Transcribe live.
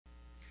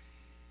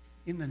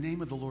In the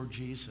name of the Lord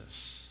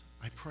Jesus,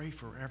 I pray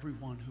for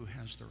everyone who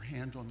has their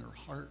hand on their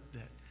heart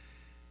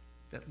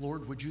that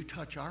Lord, would you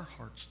touch our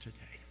hearts today?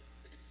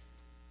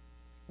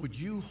 Would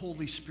you,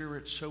 Holy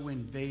Spirit, so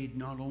invade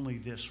not only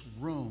this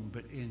room,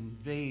 but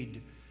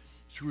invade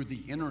through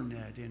the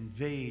internet,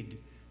 invade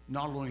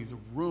not only the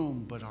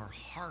room, but our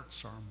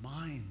hearts, our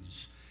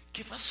minds.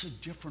 Give us a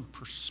different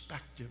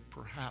perspective,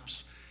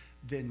 perhaps,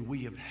 than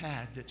we have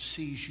had, that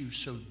sees you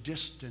so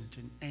distant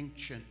and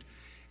ancient,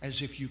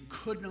 as if you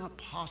could not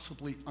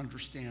possibly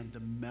understand the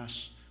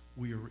mess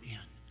we are in.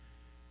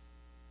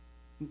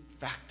 In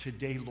fact,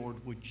 today,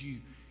 Lord, would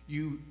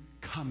you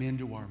come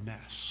into our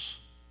mess,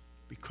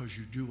 because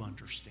you do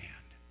understand.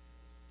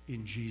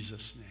 In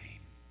Jesus'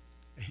 name,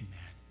 amen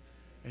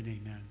and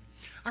amen.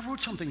 I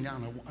wrote something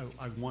down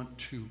I want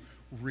to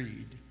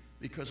read,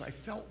 because I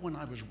felt when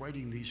I was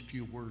writing these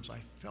few words, I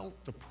felt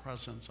the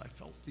presence, I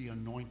felt the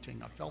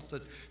anointing, I felt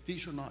that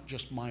these are not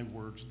just my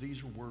words,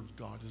 these are words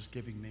God is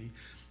giving me.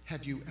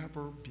 Have you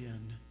ever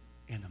been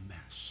in a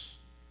mess?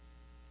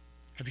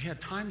 Have you had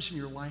times in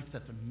your life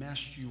that the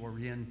mess you are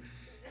in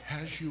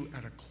has you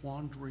at a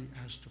quandary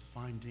as to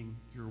finding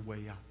your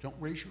way out? Don't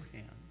raise your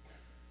hand.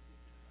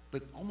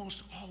 But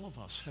almost all of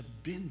us have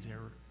been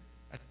there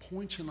at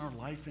points in our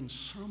life, and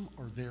some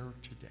are there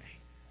today.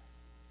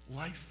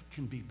 Life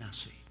can be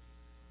messy.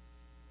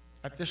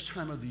 At this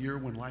time of the year,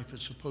 when life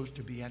is supposed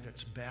to be at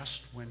its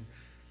best, when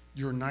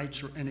your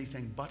nights are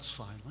anything but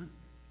silent,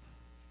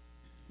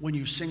 when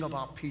you sing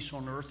about peace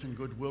on earth and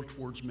goodwill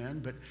towards men,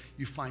 but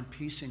you find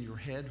peace in your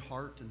head,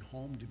 heart, and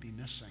home to be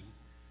missing,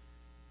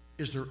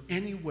 is there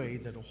any way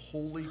that a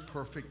holy,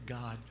 perfect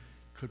God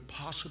could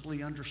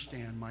possibly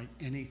understand my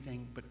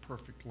anything but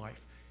perfect life?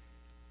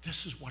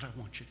 This is what I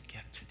want you to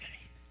get today.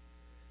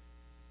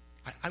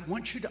 I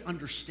want you to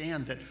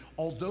understand that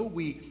although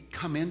we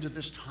come into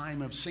this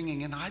time of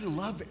singing, and I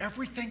love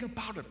everything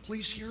about it,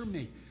 please hear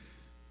me,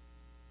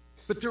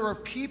 but there are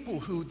people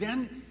who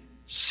then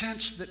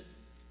sense that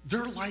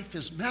their life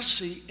is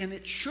messy and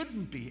it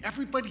shouldn't be.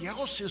 Everybody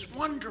else is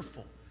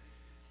wonderful.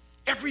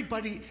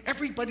 Everybody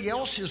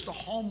else is the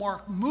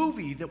Hallmark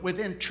movie that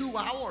within 2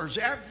 hours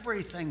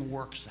everything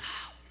works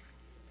out.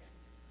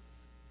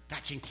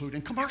 That's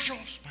including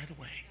commercials, by the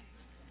way.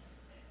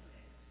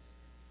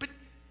 But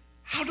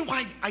how do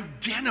I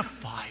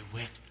identify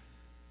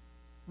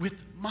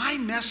with my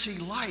messy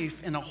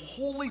life and a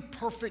holy,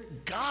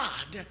 perfect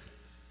God?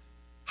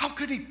 How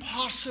could he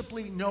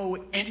possibly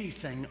know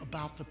anything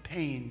about the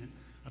pain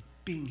of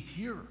being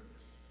here?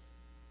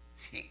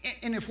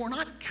 And if we're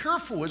not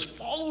careful as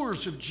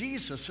followers of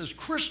Jesus, as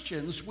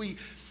Christians, we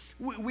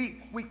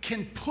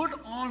can put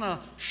on a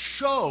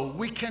show,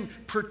 we can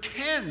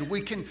pretend,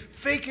 we can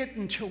fake it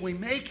until we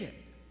make it.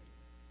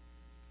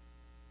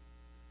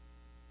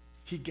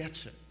 He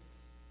gets it.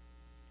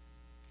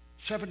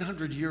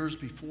 700 years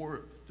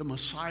before the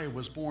Messiah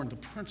was born, the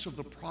Prince of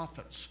the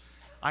Prophets,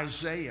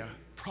 Isaiah,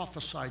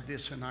 prophesied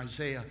this in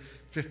Isaiah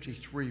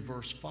 53,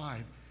 verse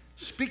 5.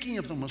 Speaking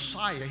of the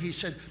Messiah, he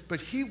said,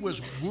 but he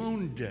was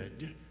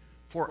wounded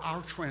for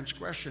our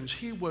transgressions.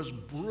 He was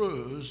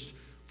bruised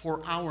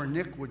for our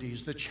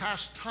iniquities. The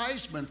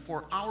chastisement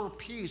for our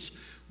peace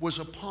was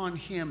upon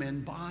him,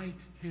 and by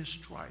his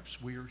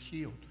stripes we are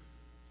healed.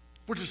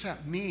 What does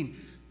that mean?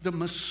 The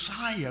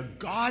Messiah,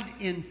 God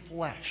in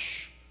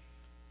flesh,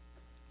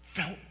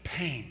 felt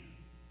pain.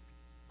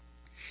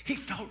 He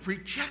felt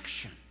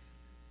rejection.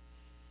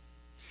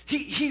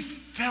 He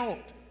felt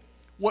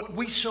what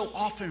we so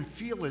often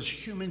feel as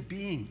human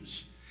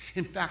beings.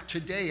 In fact,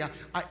 today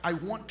I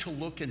want to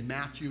look in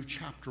Matthew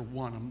chapter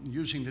 1. I'm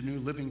using the New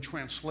Living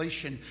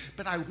Translation,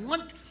 but I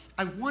want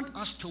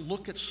us to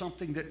look at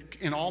something that,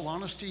 in all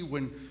honesty,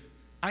 when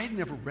I had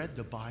never read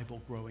the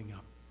Bible growing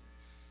up.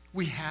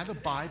 We had a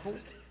Bible,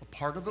 a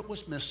part of it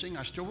was missing.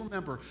 I still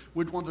remember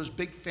we had one of those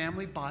big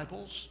family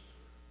Bibles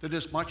that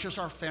as much as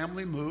our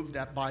family moved,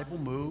 that Bible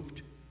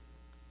moved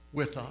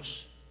with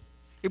us.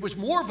 It was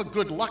more of a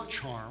good luck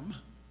charm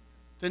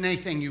than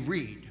anything you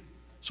read.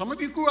 Some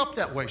of you grew up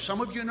that way. Some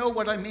of you know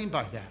what I mean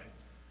by that.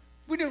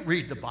 We didn't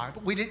read the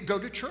Bible. We didn't go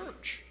to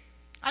church.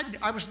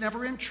 I was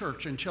never in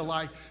church until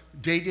I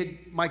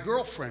dated my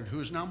girlfriend, who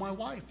is now my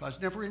wife. I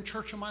was never in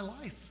church in my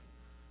life.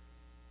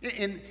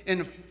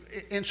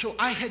 And so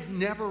I had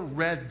never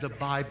read the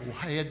Bible.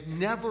 I had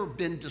never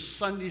been to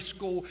Sunday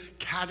school,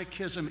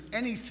 catechism,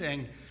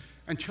 anything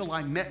until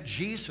I met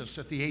Jesus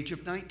at the age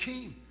of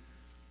 19.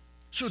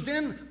 So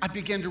then I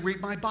began to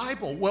read my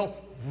Bible. Well,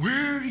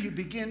 where do you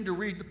begin to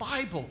read the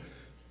Bible?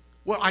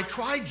 Well, I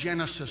tried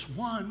Genesis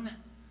 1,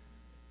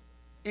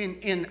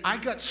 and I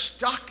got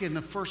stuck in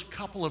the first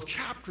couple of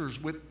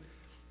chapters with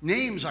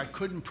names I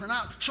couldn't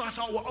pronounce. So I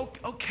thought, well,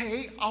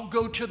 okay, I'll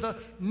go to the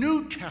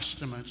New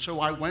Testament.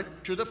 So I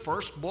went to the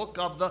first book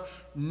of the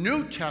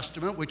New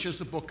Testament, which is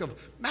the book of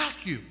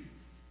Matthew,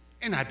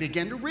 and I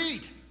began to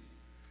read.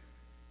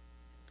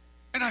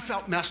 And I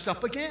felt messed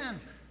up again.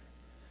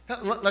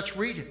 Let's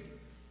read it.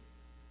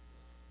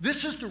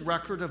 This is the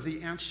record of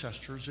the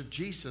ancestors of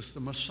Jesus,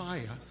 the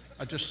Messiah,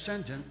 a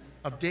descendant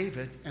of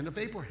David and of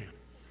Abraham.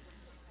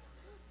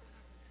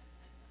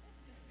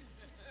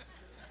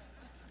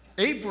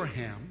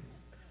 Abraham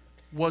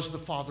was the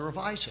father of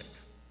Isaac.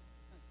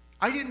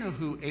 I didn't know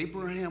who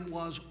Abraham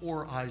was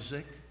or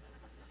Isaac.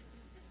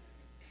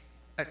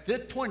 At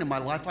that point in my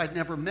life, I'd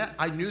never met.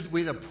 I knew that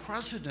we had a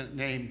president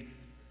named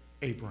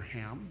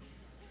Abraham.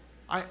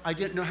 I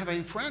didn't have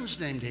any friends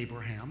named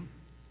Abraham.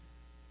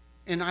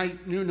 And I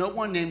knew no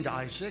one named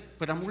Isaac,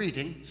 but I'm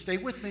reading. Stay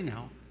with me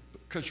now,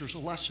 because there's a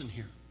lesson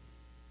here.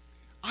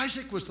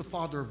 Isaac was the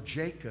father of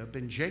Jacob,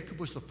 and Jacob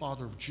was the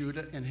father of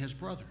Judah and his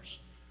brothers.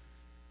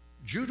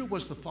 Judah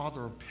was the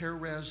father of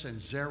Perez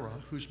and Zerah,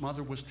 whose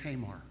mother was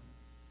Tamar.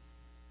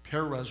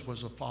 Perez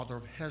was the father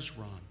of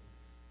Hezron.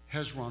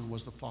 Hezron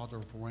was the father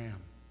of Ram.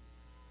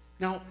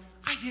 Now,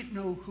 I didn't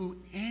know who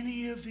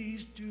any of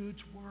these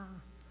dudes were.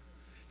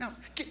 Now,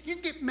 you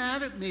get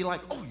mad at me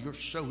like, oh, you're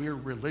so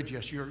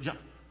irreligious. You're,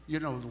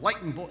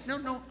 lightning bolt.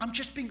 No, I'm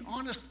just being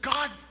honest.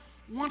 God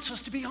wants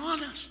us to be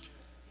honest.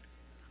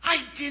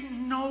 I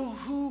didn't know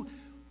who.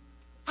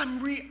 I'm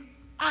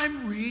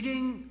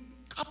reading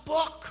a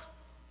book.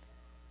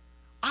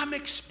 I'm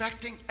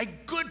expecting a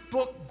good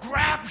book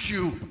grabs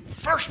you,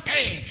 first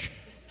page,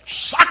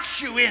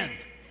 sucks you in.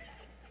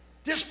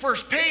 This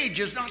first page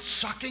is not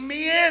sucking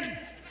me in.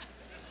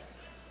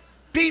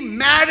 Be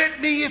mad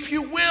at me if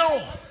you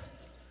will.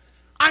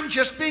 I'm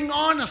just being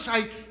honest.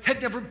 I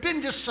had never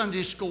been to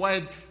Sunday school. I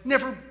had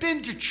never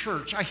been to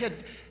church.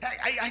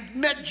 I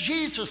met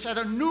Jesus at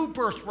a New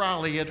Birth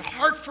rally at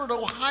Hartford,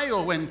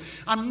 Ohio, and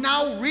I'm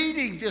now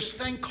reading this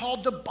thing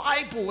called the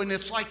Bible, and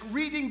it's like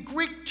reading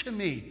Greek to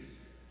me.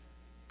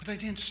 But I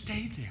didn't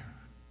stay there.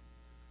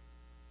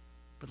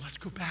 But let's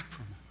go back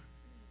for a moment.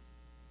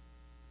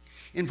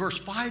 In verse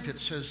 5, it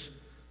says,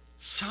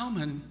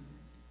 Salmon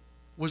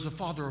was the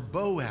father of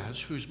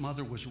Boaz, whose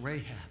mother was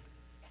Rahab.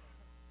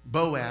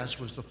 Boaz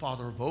was the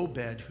father of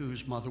Obed,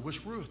 whose mother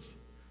was Ruth.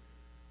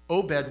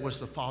 Obed was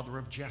the father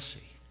of Jesse.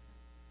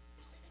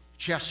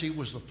 Jesse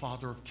was the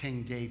father of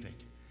King David.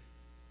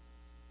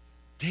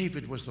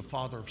 David was the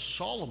father of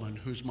Solomon,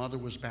 whose mother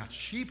was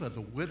Bathsheba,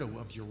 the widow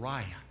of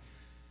Uriah.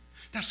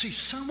 Now see,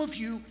 some of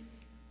you,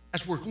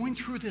 as we're going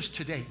through this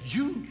today,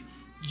 you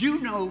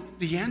know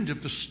the end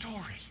of the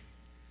story.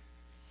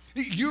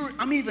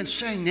 I'm even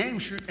saying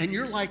names, and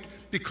you're like,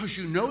 because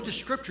you know the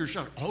scriptures,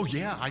 you're like, oh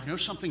yeah, I know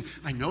something,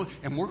 I know,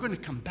 and we're going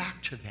to come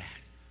back to that.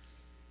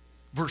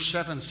 Verse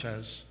 7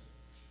 says,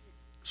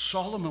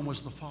 Solomon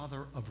was the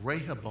father of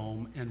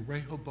Rehoboam, and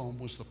Rehoboam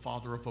was the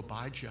father of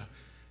Abijah,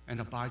 and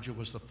Abijah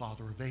was the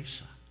father of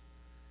Asa.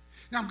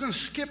 Now I'm going to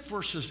skip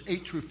verses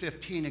 8 through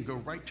 15 and go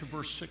right to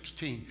verse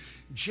 16.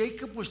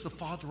 Jacob was the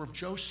father of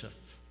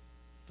Joseph,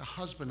 the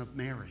husband of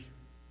Mary.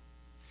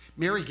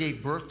 Mary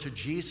gave birth to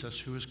Jesus,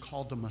 who is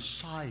called the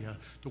Messiah.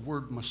 The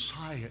word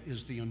Messiah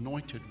is the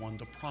anointed one,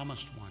 the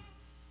promised one.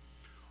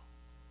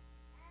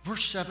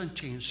 Verse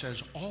 17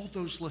 says, all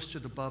those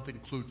listed above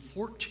include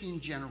 14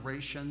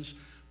 generations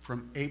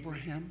from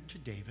Abraham to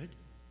David,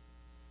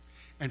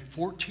 and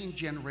 14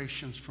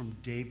 generations from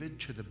David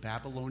to the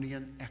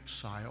Babylonian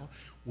exile.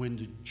 When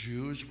the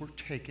Jews were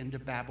taken to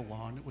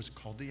Babylon, it was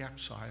called the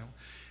exile.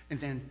 And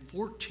then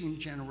 14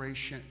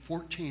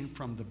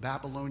 from the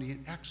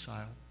Babylonian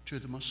exile to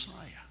the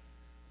Messiah.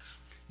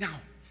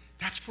 Now,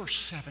 that's verse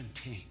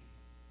 17.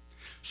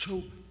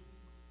 So,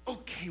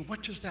 okay,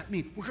 what does that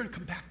mean? We're going to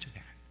come back to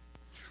that.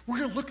 We're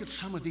going to look at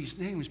some of these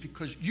names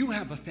because you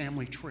have a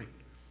family tree.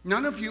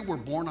 None of you were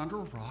born under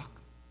a rock.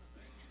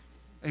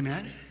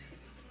 Amen?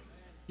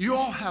 You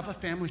all have a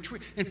family tree.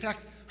 In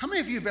fact, how many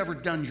of you have ever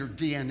done your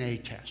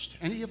DNA test?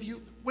 Any of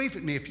you? Wave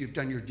at me if you've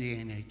done your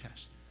DNA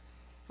test.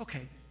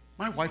 Okay,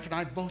 my wife and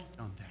I both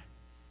done that.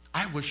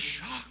 I was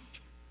shocked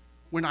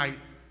when I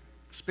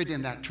spit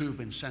in that tube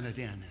and sent it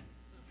in. And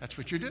that's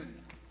what you do.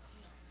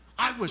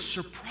 I was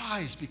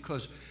surprised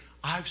because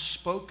I've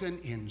spoken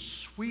in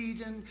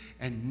Sweden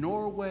and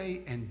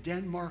Norway and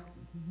Denmark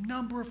a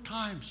number of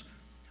times.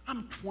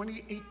 I'm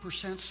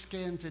 28%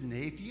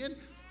 Scandinavian.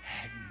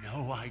 Had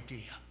no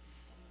idea.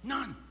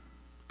 None.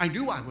 I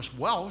knew I was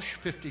Welsh,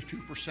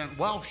 52%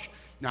 Welsh.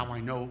 Now I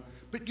know.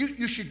 But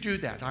you should do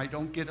that. I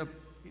don't get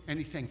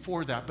anything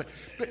for that.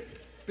 But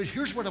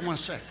here's what I want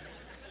to say.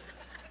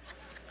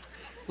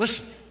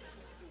 Listen.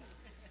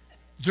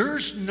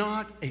 There's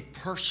not a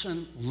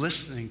person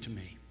listening to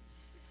me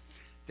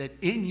that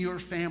in your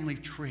family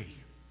tree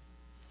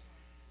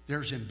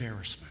there's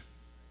embarrassment.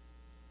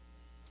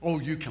 Oh,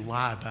 you can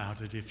lie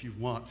about it if you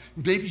want.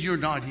 Maybe you're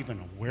not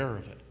even aware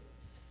of it.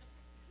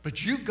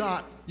 But you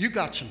got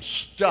some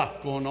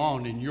stuff going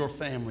on in your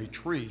family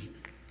tree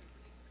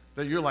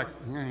that you're like,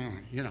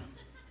 yeah,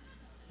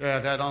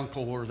 that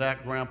uncle or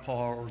that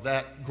grandpa or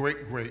that great,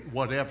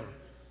 whatever.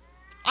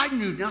 I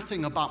knew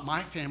nothing about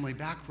my family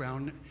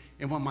background.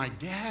 And when my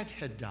dad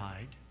had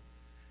died,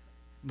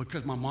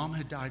 because my mom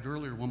had died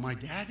earlier, when my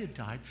dad had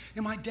died,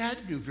 and my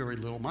dad knew very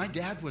little. My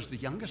dad was the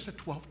youngest of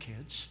 12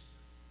 kids,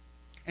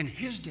 and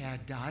his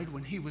dad died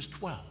when he was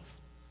 12.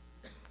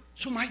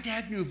 So my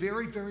dad knew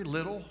very, very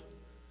little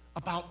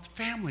about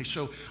family.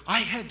 So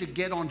I had to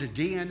get onto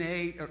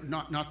DNA, or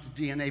not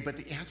the DNA, but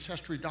the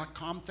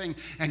Ancestry.com thing,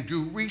 and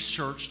do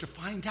research to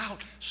find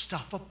out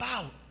stuff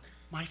about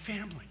my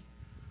family.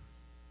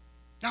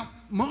 Now,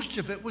 most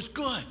of it was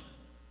good.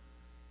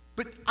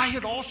 But I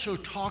had also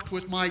talked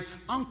with my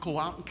uncle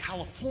out in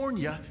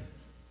California,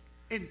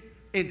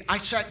 and I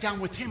sat down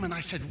with him and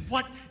I said,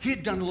 he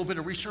had done a little bit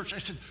of research. I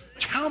said,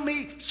 tell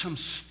me some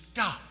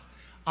stuff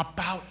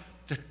about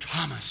the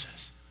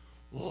Thomases.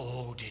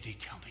 Oh, did he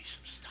tell me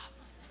some stuff?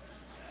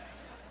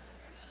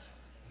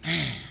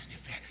 Man,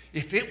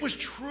 if it was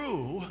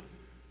true,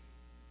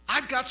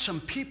 I've got some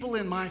people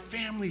in my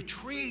family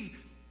tree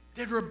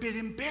that are a bit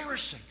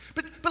embarrassing.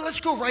 But let's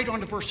go right on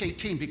to verse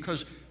 18,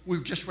 because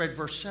we've just read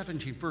verse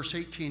 17, verse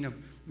 18 of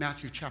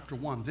Matthew chapter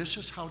 1. This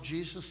is how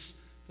Jesus,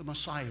 the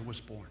Messiah, was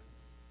born.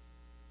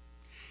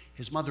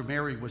 His mother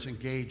Mary was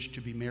engaged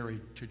to be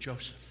married to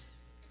Joseph.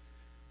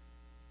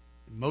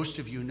 Most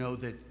of you know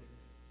that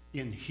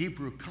in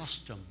Hebrew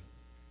custom,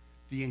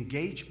 the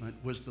engagement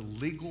was the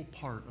legal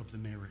part of the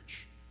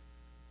marriage.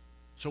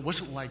 So it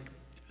wasn't like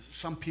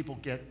some people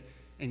get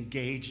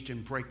engaged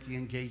and break the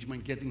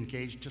engagement, get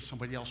engaged to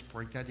somebody else,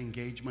 break that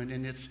engagement,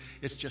 and it's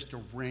just a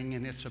ring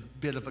and it's a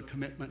bit of a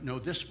commitment. No,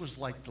 this was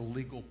like the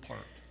legal part.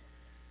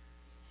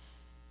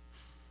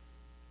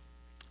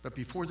 But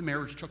before the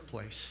marriage took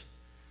place,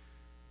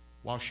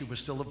 while she was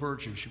still a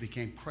virgin, she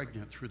became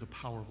pregnant through the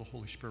power of the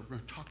Holy Spirit. We're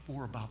going to talk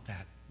more about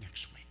that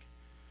next week.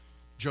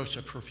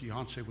 Joseph, her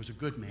fiancé, was a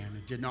good man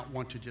and did not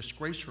want to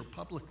disgrace her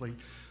publicly,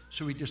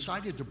 so he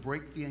decided to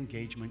break the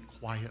engagement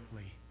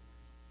quietly.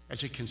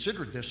 As he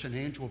considered this, an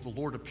angel of the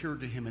Lord appeared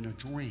to him in a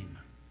dream.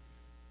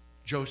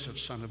 Joseph,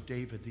 son of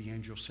David, the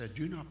angel said,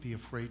 do not be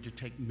afraid to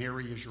take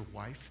Mary as your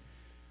wife,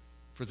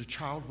 for the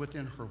child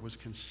within her was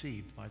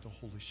conceived by the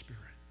Holy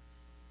Spirit.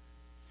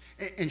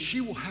 And she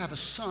will have a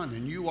son,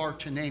 and you are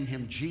to name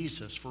him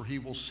Jesus, for he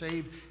will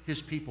save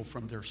his people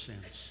from their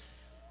sins.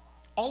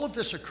 All of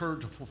this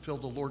occurred to fulfill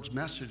the Lord's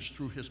message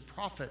through his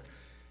prophet,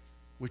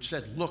 which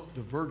said, look,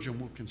 the virgin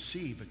will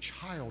conceive a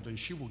child, and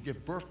she will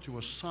give birth to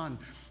a son,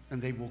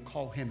 and they will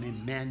call him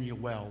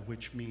Emmanuel,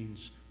 which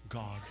means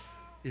God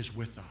is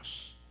with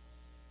us.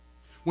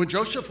 When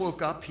Joseph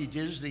woke up, he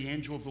did as the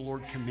angel of the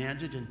Lord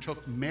commanded and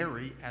took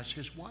Mary as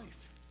his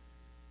wife.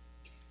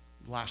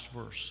 Last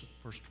verse,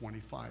 verse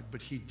 25.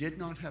 But he did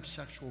not have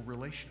sexual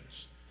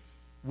relations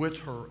with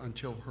her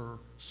until her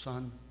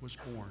son was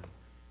born.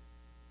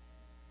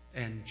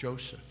 And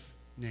Joseph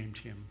named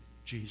him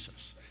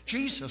Jesus.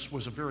 Jesus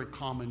was a very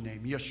common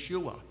name.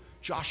 Yeshua,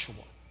 Joshua,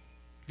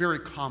 very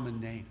common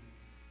name.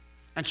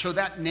 And so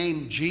that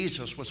name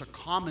Jesus was a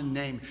common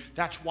name.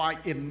 That's why,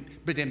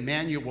 but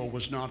Emmanuel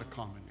was not a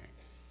common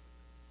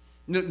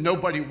name.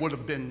 Nobody would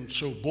have been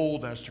so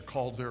bold as to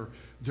call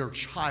their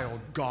child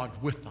God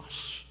with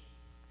us.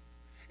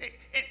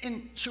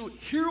 And so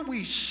here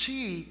we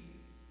see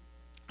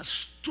a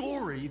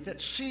story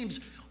that seems,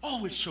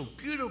 oh, it's so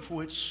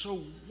beautiful, it's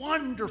so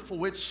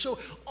wonderful, it's so,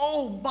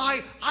 oh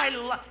my,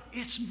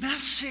 it's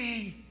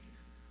messy.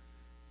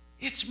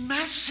 It's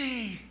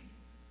messy.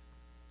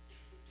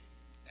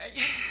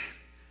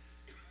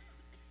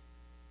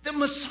 The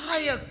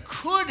Messiah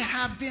could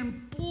have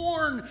been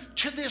born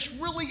to this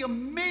really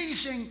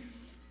amazing,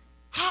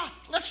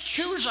 let's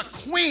choose a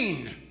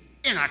queen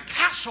in a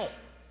castle.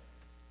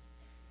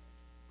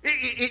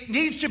 It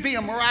needs to be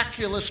a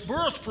miraculous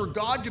birth for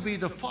God to be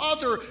the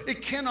Father.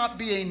 It cannot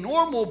be a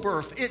normal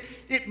birth.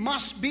 It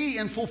must be,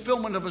 in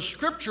fulfillment of a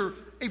scripture,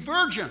 a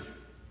virgin.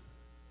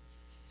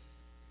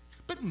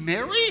 But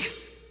Mary's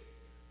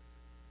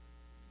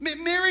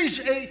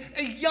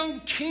a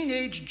young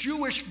teenage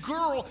Jewish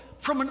girl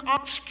from an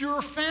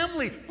obscure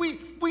family.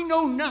 We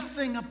know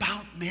nothing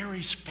about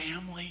Mary's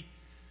family,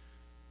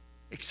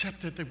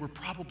 except that they were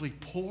probably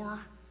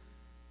poor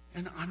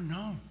and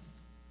unknown.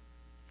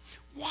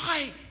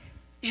 Why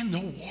in the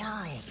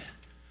world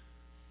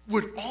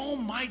would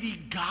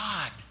Almighty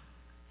God,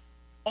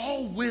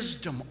 all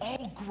wisdom,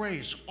 all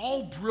grace,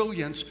 all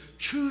brilliance,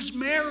 choose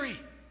Mary?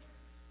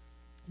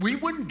 We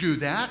wouldn't do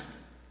that.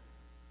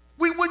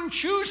 We wouldn't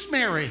choose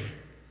Mary.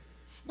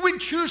 We'd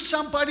choose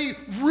somebody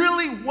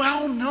really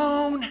well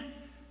known,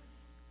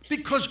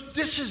 because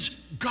this is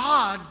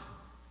God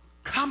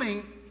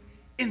coming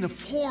in the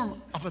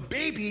form of a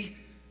baby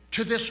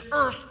to this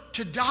earth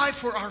to die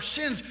for our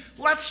sins.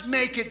 Let's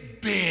make it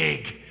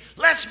big.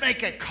 Let's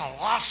make it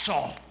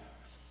colossal.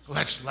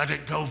 Let's let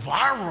it go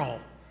viral.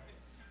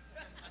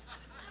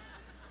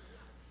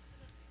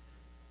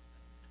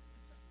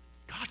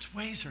 God's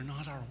ways are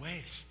not our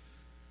ways.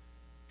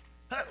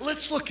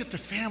 Let's look at the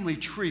family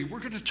tree. We're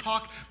going to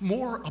talk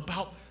more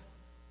about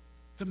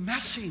the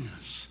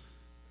messiness.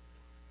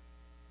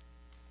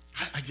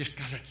 I just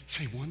got to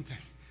say one thing.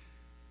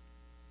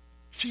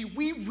 See,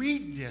 we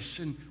read this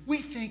and we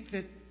think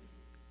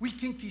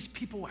these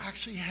people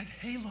actually had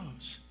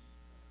halos.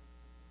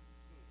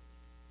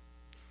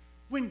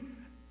 When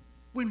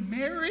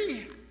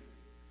Mary,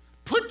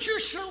 put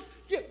yourself,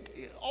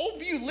 all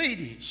of you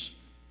ladies,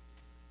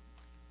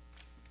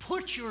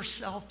 put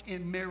yourself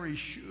in Mary's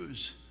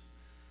shoes,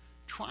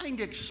 trying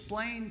to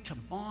explain to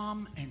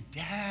mom and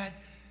dad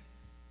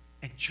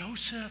and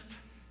Joseph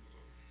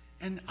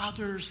and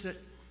others that,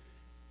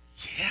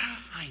 yeah,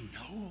 I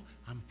know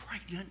I'm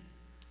pregnant.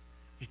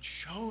 It's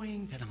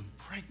showing that I'm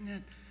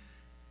pregnant,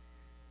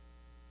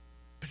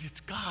 but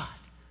it's God.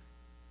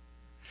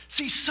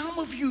 See, some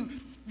of you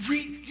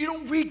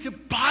don't read the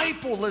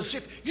Bible as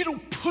if you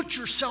don't put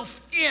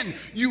yourself in.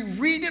 You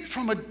read it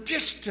from a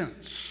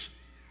distance.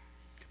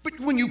 But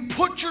when you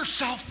put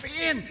yourself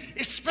in,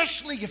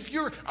 especially if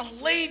you're a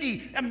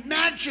lady,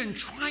 imagine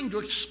trying to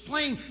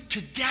explain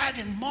to dad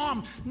and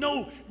mom,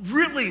 no,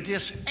 really,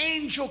 this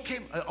angel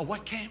came.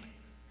 What came?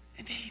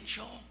 An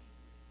angel.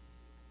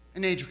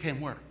 An angel came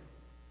where?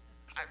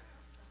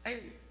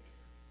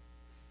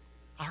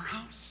 Our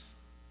house.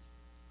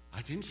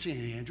 I didn't see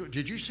any angel.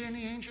 Did you see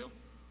any angel?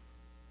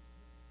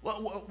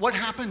 What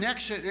happened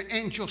next? An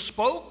angel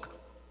spoke?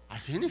 I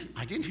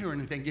didn't hear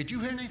anything. Did you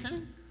hear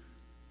anything?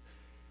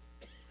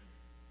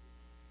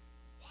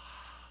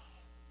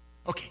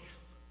 Okay,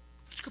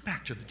 let's go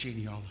back to the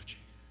genealogy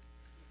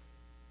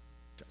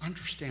to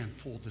understand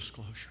full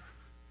disclosure.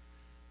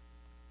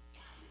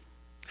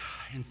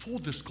 In full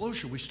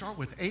disclosure, we start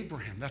with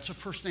Abraham. That's the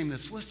first name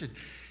that's listed.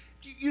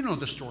 You know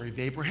the story of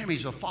Abraham.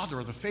 He's the father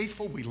of the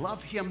faithful. We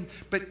love him.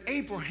 But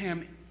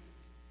Abraham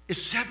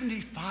is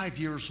 75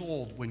 years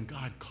old when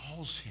God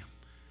calls him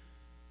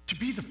to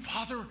be the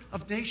father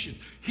of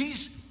nations.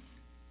 His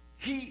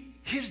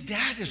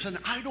dad is an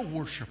idol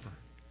worshiper.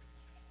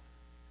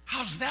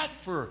 How's that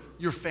for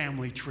your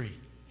family tree?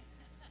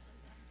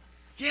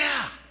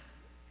 Yeah.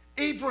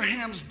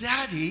 Abraham's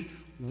daddy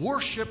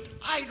worshiped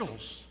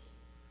idols.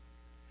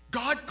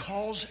 God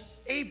calls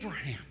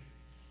Abraham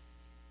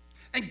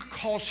and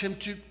calls him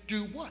to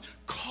do what?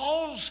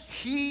 Calls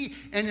he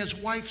and his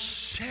wife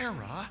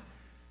Sarah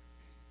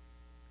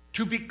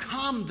to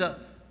become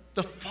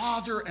the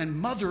father and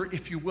mother,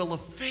 if you will,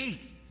 of faith.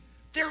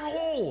 They're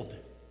old.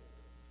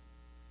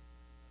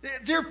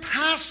 They're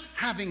past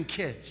having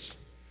kids.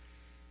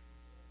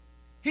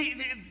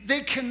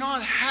 They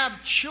cannot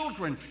have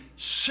children.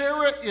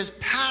 Sarah is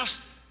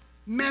past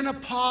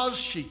menopause.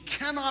 She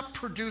cannot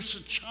produce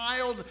a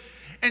child.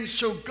 And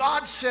so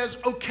God says,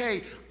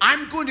 okay,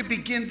 I'm going to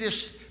begin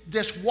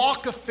this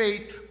walk of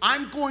faith.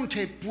 I'm going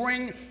to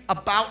bring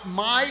about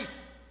my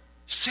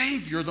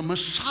Savior, the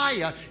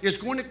Messiah, is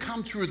going to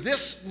come through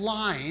this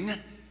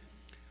line.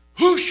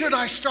 Who should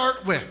I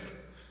start with?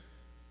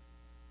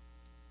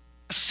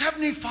 A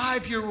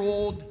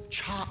 75-year-old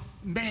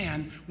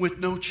man with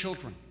no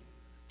children.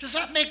 Does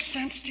that make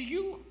sense to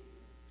you?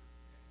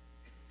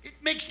 It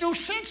makes no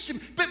sense to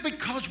me. But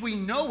because we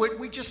know it,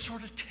 we just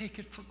sort of take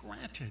it for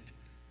granted.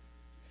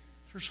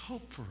 There's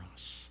hope for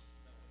us.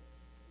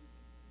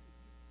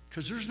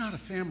 Because there's not a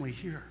family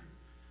here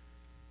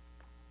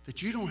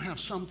that you don't have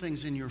some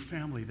things in your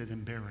family that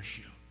embarrass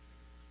you.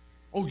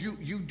 Oh,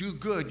 you do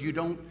good. You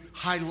don't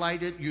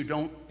highlight it. You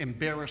don't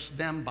embarrass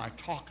them by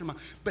talking about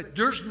it. But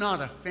there's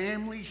not a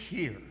family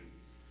here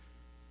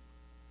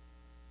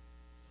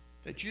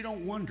that you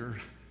don't wonder,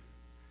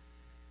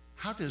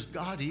 how does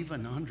God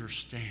even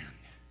understand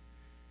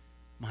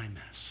my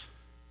mess?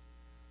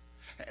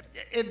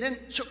 And then,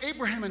 so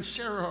Abraham and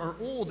Sarah are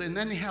old, and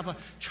then they have a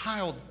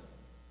child,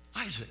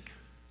 Isaac.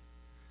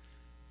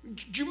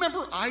 Do you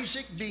remember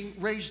Isaac being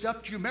raised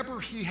up? Do you remember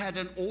he had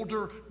an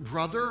older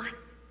brother,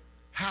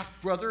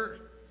 half-brother?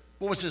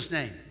 What was his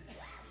name?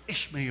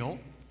 Ishmael.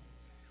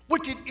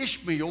 What did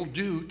Ishmael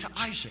do to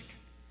Isaac?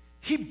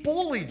 He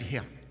bullied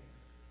him.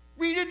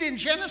 Read it in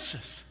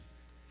Genesis.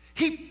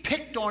 He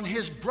picked on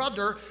his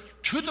brother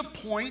to the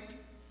point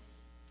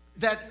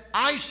that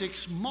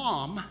Isaac's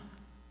mom,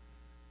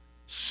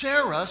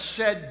 Sarah,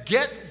 said,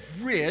 get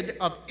rid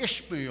of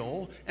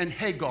Ishmael and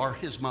Hagar,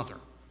 his mother.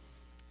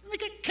 And they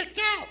get kicked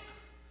out.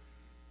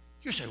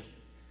 You say,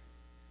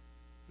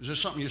 is this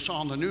something you saw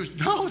on the news?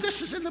 No,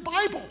 this is in the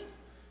Bible.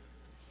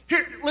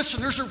 Here,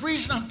 listen, there's a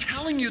reason I'm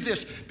telling you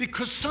this,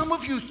 because some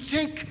of you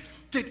think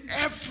that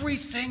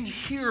everything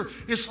here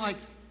is like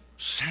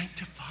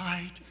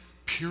sanctified,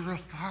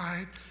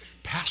 purified,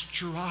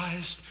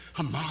 pasteurized,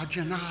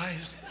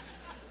 homogenized.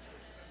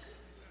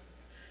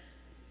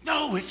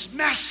 No, it's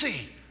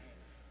messy.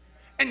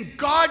 And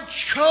God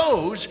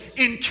chose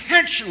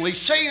intentionally,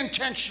 say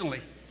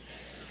intentionally,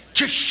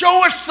 to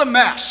show us the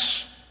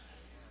mess.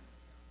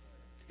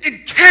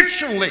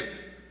 Intentionally.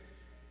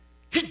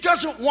 He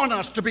doesn't want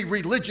us to be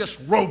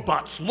religious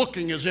robots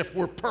looking as if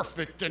we're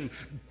perfect and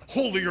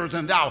holier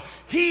than thou.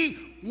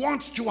 He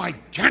wants to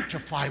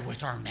identify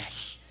with our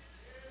mess.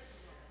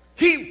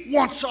 He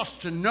wants us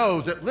to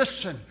know that,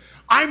 listen,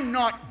 I'm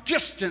not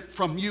distant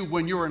from you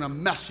when you're in a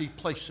messy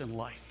place in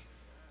life.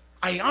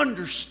 I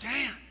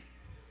understand.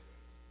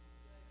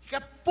 He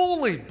got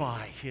bullied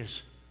by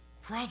his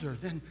brother.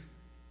 Then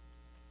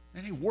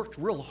he worked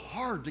real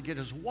hard to get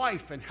his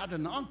wife and had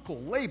an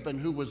uncle, Laban,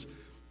 who was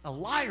a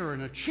liar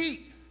and a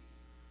cheat.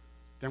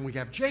 Then we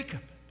have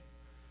Jacob.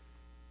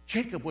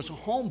 Jacob was a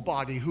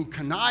homebody who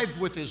connived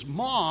with his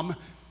mom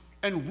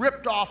and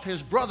ripped off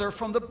his brother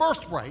from the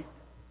birthright.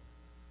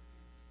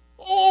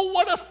 Oh,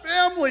 what a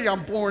family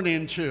I'm born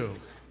into.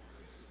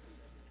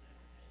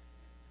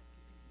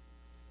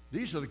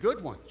 These are the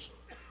good ones.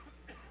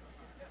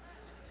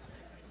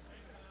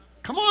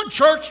 Come on,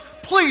 church.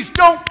 Please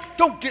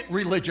don't get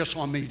religious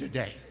on me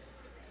today.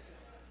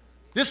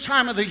 This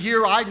time of the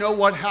year, I know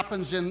what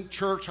happens in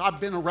church.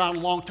 I've been around a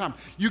long time.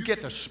 You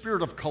get the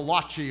spirit of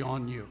kolache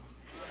on you.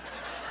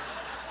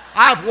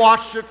 I've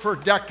watched it for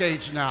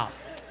decades now.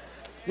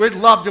 We'd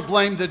love to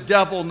blame the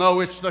devil.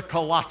 No, it's the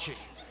kolache.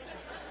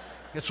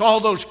 It's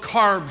all those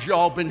carbs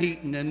y'all been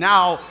eating, and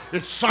now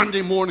it's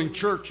Sunday morning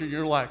church, and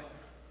you're like,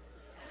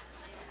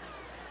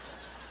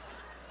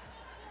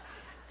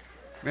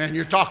 man,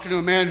 you're talking to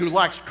a man who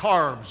likes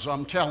carbs,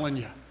 I'm telling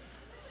you.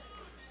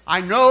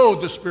 I know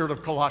the spirit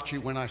of kolache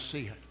when I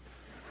see it.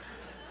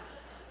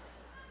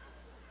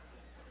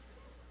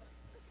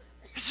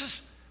 This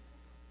is,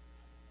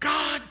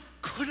 God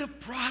could have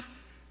brought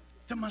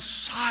the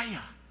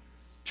Messiah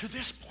to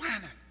this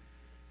planet.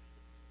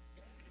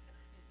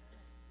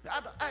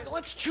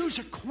 Let's choose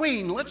a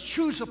queen. Let's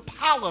choose a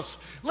palace.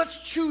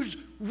 Let's choose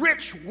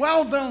rich,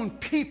 well-known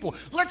people.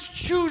 Let's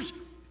choose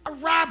a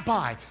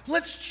rabbi.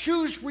 Let's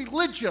choose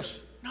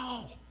religious.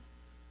 No.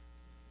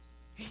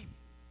 He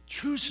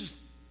chooses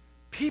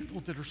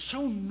people that are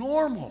so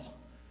normal.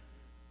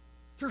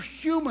 They're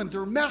human.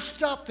 They're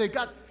messed up.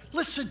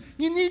 Listen,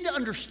 you need to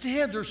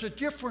understand there's a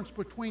difference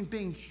between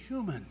being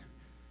human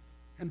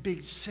and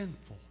being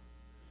sinful.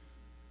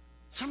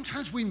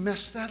 Sometimes we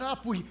mess that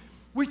up.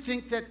 We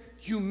think that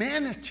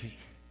humanity,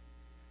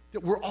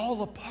 that we're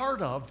all a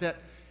part of, that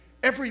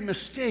every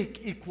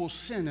mistake equals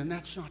sin, and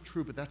that's not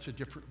true, but that's a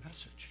different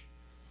message.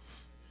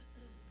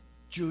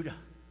 Judah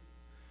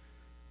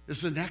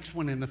is the next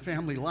one in the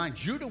family line.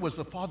 Judah was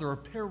the father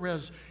of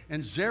Perez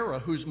and Zerah,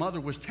 whose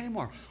mother was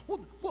Tamar.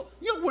 Well,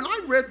 when I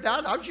read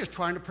that, I was just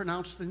trying to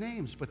pronounce the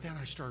names, but then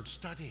I started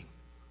studying.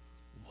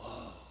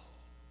 Whoa,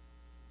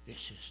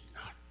 this is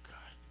not good.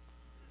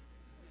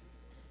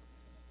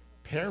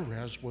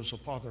 Perez was the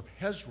father of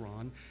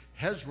Hezron.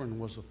 Hezron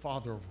was the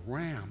father of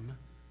Ram.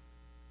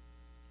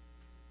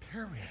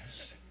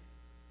 Perez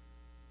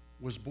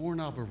was born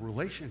out of a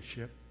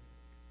relationship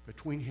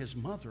between his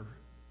mother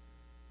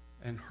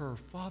and her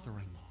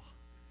father-in-law.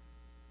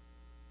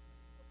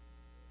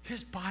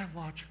 His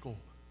biological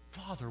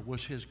father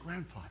was his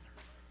grandfather.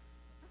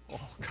 Oh,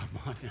 come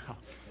on now.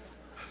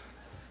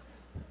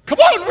 Come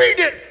on, read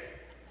it.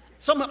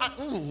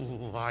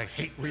 I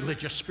hate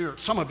religious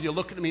spirits. Some of you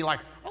looking at me like,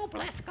 oh,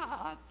 bless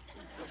God.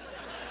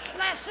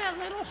 Bless their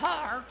little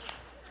hearts.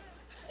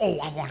 Oh,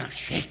 I want to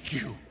shake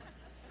you.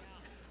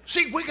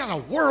 See, we got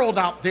a world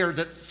out there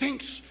that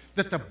thinks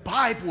that the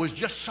Bible is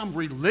just some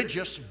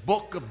religious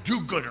book of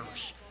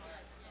do-gooders.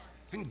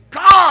 And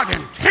God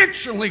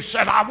intentionally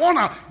said, I want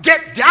to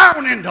get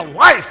down into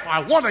life.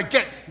 I want to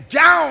get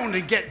down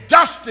and get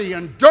dusty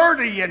and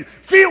dirty and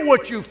feel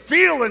what you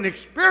feel and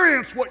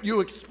experience what you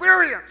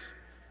experience.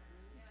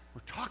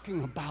 We're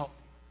talking about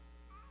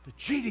the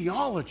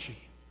genealogy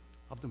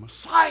of the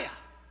Messiah.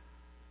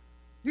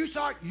 You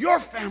thought your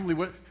family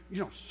would,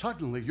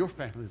 suddenly your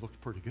family looked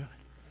pretty good.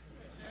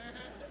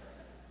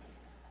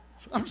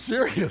 I'm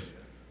serious.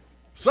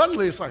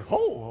 Suddenly it's like,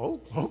 oh,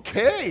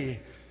 okay.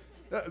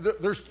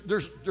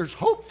 There's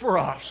hope for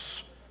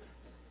us.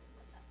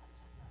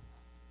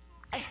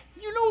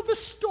 You know the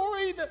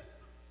story that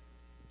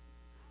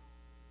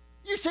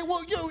you say,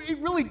 well, it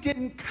really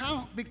didn't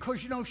count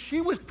because, she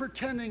was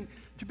pretending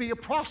to be a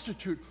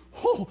prostitute.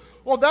 Oh,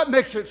 well, that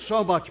makes it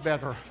so much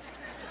better.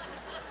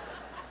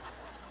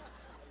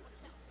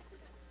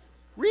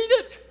 Read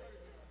it.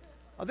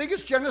 I think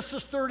it's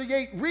Genesis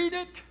 38. Read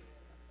it.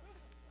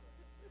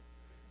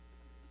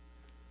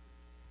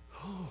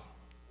 Oh,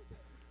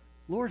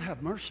 Lord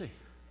have mercy.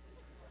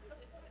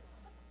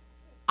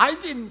 I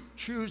didn't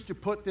choose to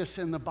put this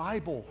in the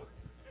Bible.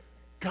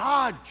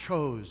 God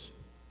chose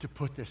to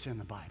put this in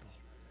the Bible.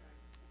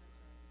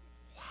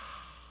 Wow.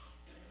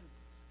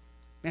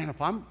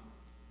 Man,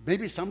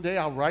 maybe someday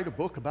I'll write a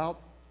book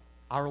about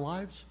our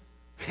lives.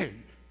 Hey,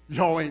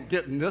 y'all ain't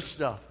getting this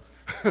stuff.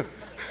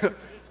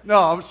 No,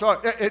 I'm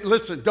sorry.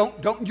 Listen,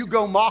 don't you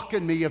go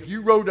mocking me. If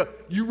you wrote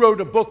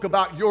a book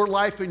about your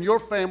life and your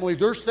family,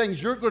 there's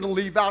things you're going to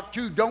leave out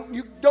too. Don't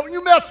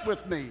you mess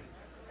with me.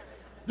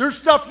 There's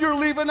stuff you're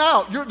leaving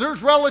out.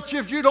 There's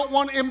relatives you don't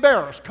want to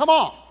embarrass. Come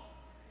on.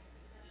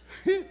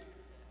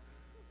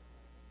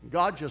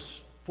 God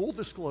just, full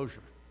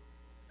disclosure.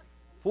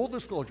 Full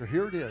disclosure.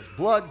 Here it is.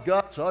 Blood,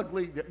 guts,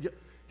 ugly.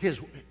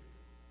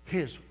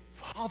 His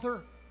father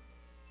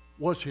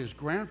was his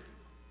grandfather.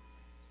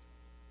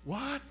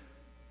 What?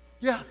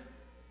 Yeah,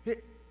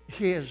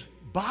 his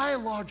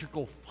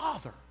biological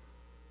father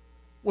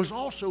was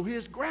also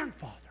his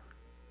grandfather.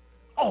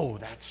 Oh,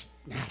 that's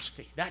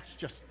nasty.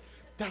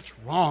 That's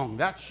wrong.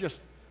 That's just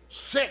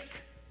sick.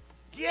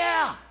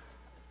 Yeah.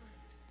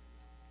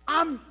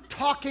 I'm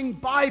talking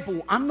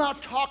Bible. I'm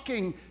not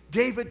talking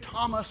David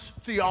Thomas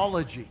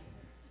theology.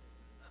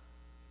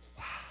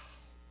 Wow,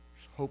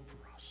 there's hope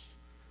for us.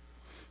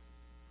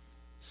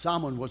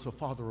 Salmon was the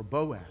father of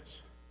Boaz,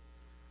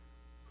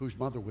 whose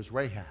mother was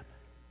Rahab.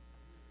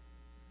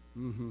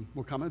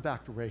 We're coming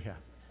back to Rahab.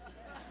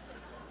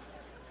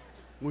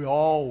 We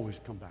always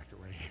come back to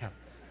Rahab.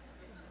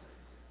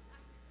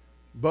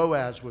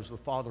 Boaz was the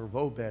father of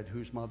Obed,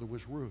 whose mother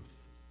was Ruth.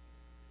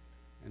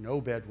 And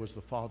Obed was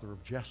the father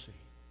of Jesse.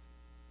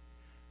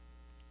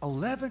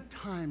 11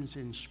 times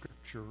in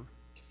Scripture,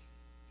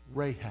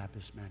 Rahab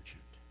is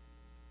mentioned.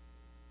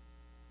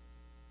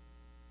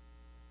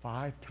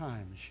 5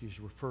 times she's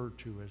referred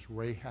to as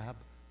Rahab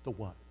the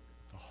what?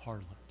 The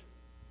harlot.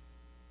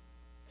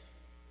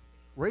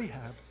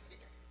 Rahab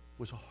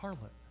was a harlot,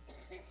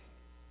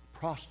 a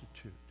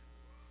prostitute.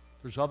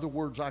 There's other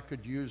words I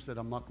could use that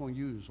I'm not going to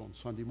use on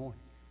Sunday morning.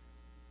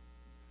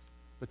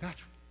 But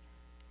that's,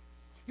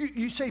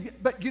 you say,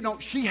 but you know,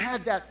 she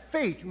had that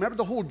faith. Remember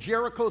the whole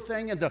Jericho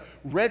thing and the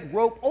red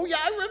rope? Oh yeah,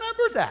 I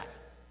remember that.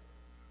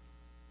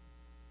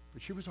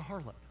 But she was a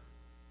harlot.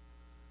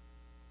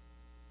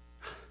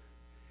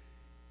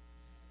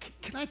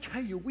 Can I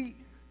tell you, we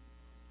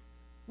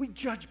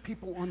judge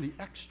people on the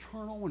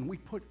external and we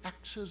put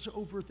X's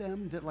over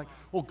them that like,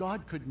 oh,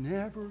 God could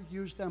never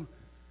use them.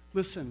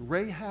 Listen,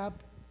 Rahab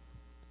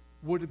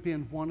would have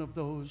been one of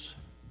those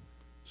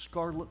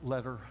scarlet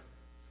letter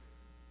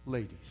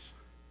ladies.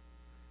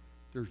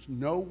 There's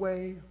no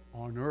way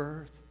on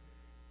earth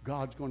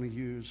God's going to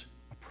use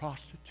a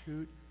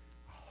prostitute,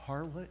 a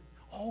harlot.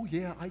 Oh,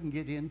 yeah, I can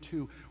get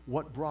into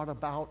what brought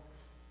about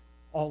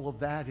all of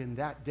that in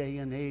that day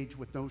and age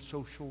with no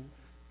social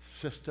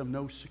system,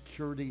 no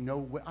security, no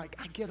way. I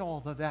get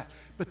all of that.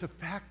 But the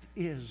fact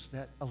is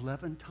that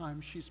 11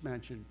 times she's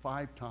mentioned,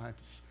 5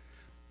 times.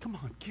 Come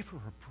on, give her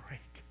a break.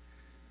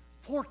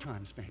 4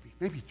 times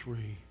maybe 3.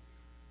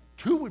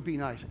 2 would be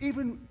nice.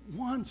 Even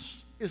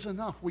once is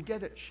enough. We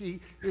get it. She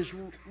is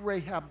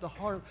Rahab the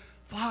harlot.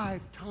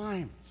 5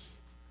 times.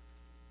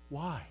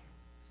 Why?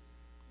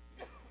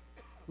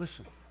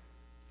 Listen.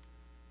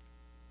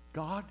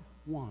 God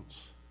wants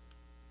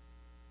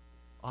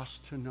us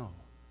to know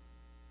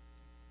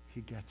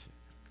He gets it.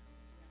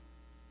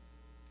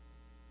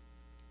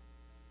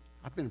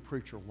 I've been a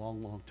preacher a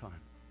long, long time.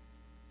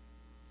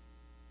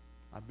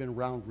 I've been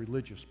around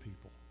religious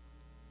people.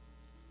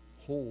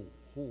 Whole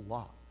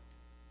lot.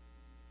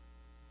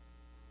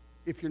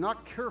 If you're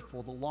not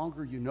careful, the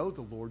longer you know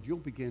the Lord, you'll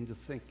begin to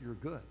think you're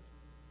good.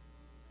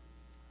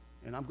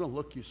 And I'm going to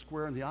look you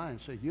square in the eye and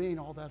say, you ain't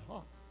all that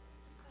hot.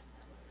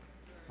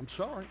 I'm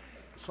sorry.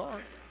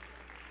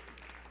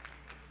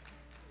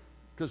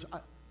 Because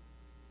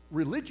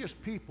religious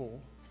people,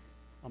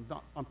 I'm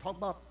talking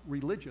about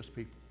religious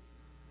people,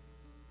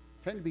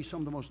 tend to be some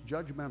of the most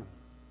judgmental,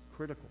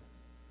 critical.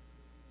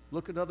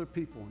 Look at other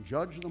people and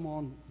judge them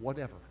on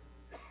whatever.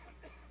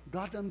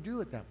 God doesn't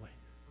do it that way.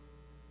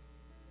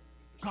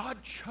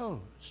 God chose.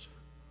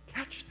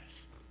 Catch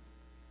this.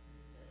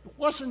 It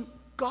wasn't,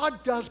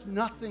 God does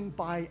nothing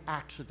by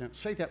accident.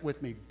 Say that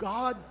with me.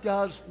 God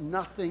does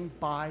nothing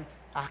by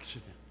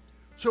accident.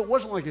 So it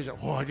wasn't like he said,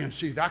 oh, I didn't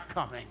see that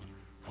coming.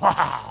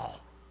 Wow.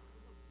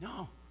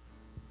 No.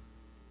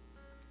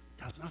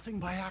 Does nothing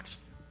by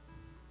accident.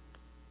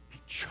 He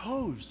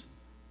chose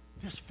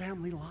this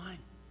family line.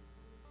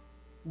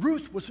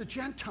 Ruth was a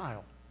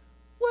Gentile.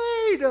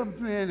 Wait a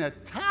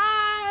minute.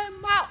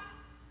 Time out.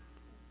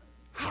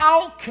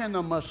 How can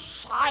a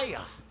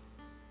Messiah,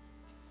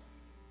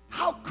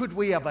 how could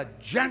we have a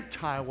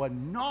Gentile, a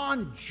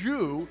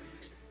non-Jew,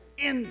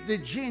 in the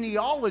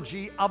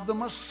genealogy of the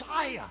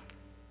Messiah?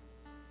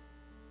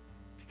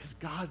 Because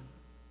God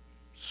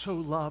so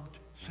loved,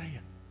 say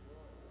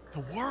it,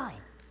 the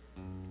world.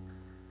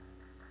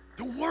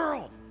 The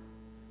world.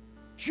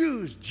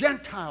 Jews,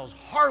 Gentiles,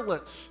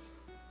 harlots,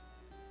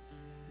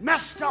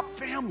 messed up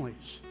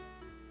families.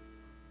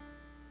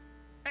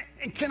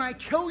 And can I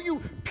tell you,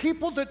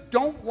 people that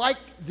don't like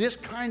this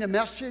kind of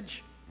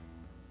message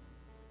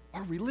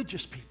are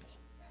religious people.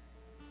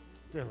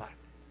 They're like,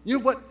 you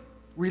know what?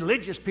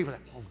 Religious people are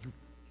like, oh, you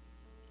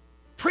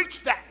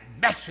preach that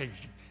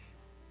message.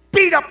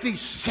 Beat up these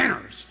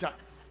sinners.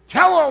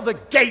 Tell all the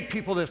gay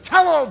people this.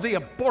 Tell all the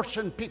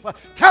abortion people.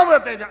 Tell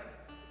them they don't.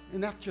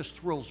 And that just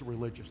thrills the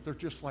religious. They're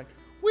just like,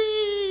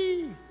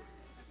 whee!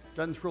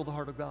 Doesn't thrill the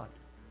heart of God.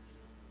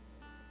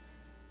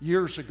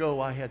 Years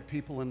ago, I had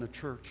people in the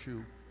church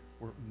who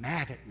were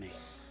mad at me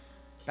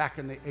back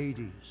in the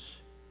 80s.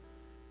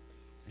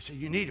 They said,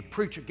 you need to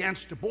preach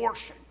against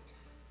abortion.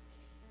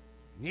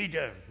 You need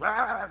to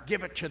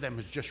give it to them.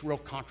 It's just real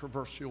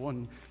controversial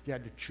and you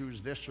had to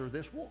choose this or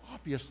this. Well,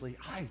 obviously,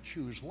 I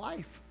choose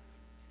life.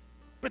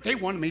 But they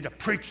wanted me to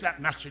preach that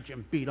message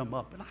and beat them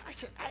up. And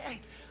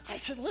I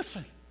said,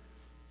 listen,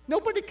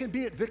 nobody can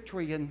be at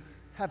Victory and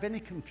have any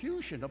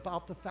confusion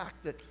about the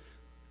fact that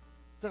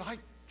I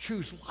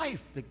choose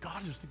life, that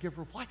God is the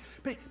giver of life.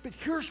 But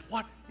here's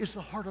what is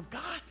the heart of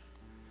God.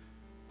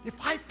 If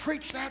I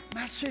preach that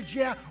message,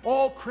 yeah,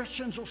 all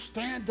Christians will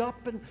stand up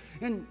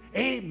and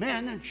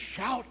amen and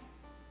shout.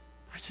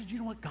 I said, you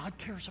know what God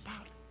cares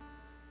about?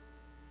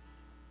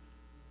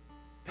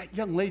 That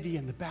young lady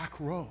in the back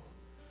row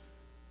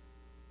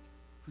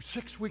who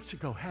 6 weeks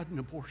ago had an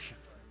abortion.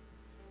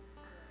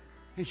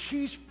 And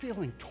she's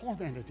feeling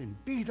tormented and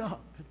beat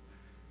up and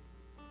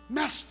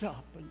messed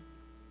up. And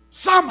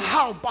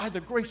somehow, by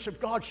the grace of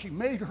God, she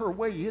made her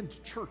way into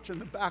church in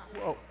the back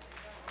row.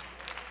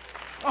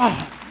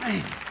 Oh,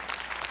 man.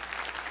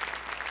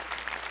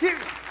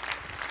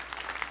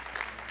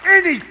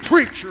 Any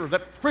preacher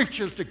that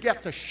preaches to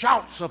get the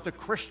shouts of the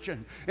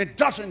Christian and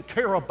doesn't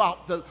care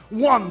about the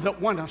one that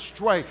went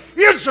astray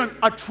isn't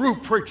a true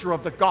preacher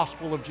of the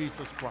gospel of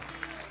Jesus Christ.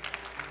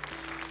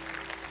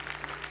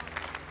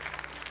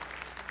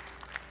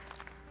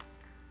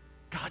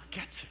 God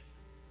gets it.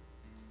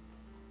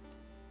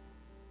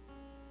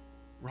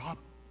 Rob,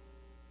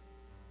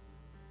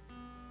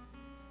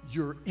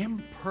 your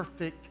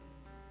imperfect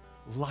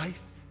life,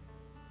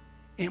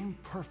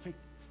 imperfect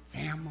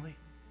family,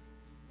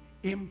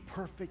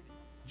 imperfect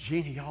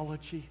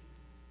genealogy,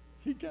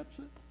 he gets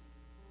it.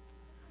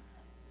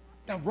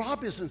 Now,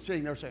 Rob isn't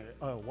sitting there saying,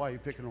 "Oh, why are you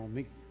picking on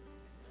me?"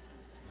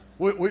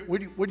 What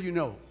do you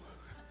know?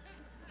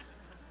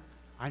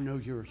 I know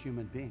you're a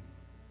human being.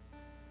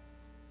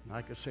 And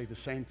I could say the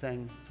same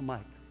thing to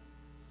Mike.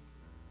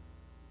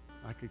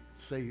 I could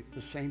say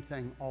the same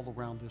thing all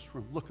around this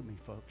room. Look at me,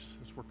 folks,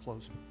 as we're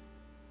closing.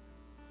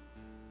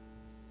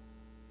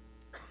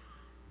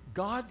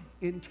 God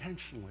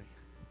intentionally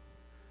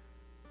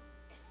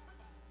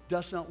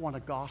does not want a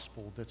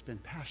gospel that's been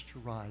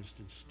pasteurized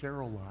and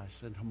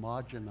sterilized and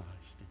homogenized.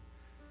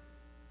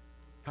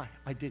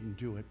 I didn't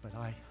do it, but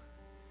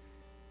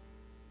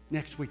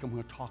next week I'm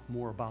going to talk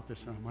more about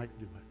this, and I might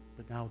do it.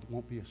 But now it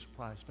won't be a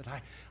surprise. But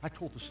I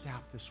told the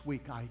staff this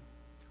week, I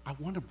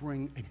want to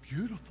bring a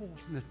beautiful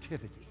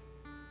nativity.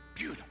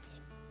 Beautiful.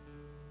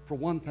 For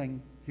one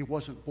thing, he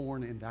wasn't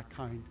born in that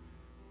kind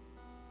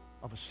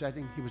of a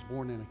setting. He was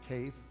born in a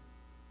cave.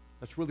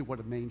 That's really what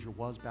a manger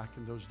was back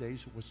in those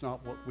days. It was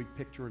not what we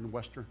picture in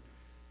Western.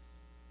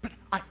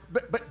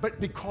 But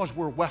because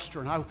we're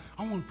Western, I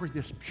want to bring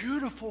this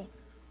beautiful,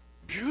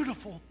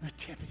 beautiful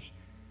nativity.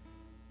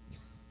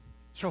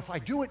 So if I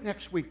do it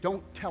next week,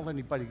 don't tell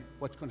anybody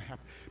what's going to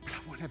happen. But I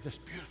want to have this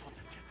beautiful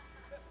nativity.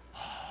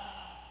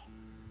 Oh,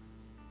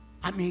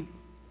 I mean,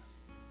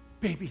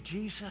 baby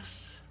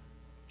Jesus,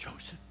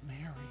 Joseph,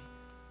 Mary,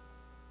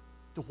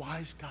 the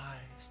wise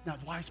guys, now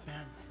the wise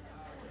men.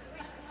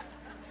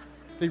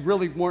 They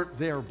really weren't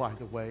there, by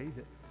the way.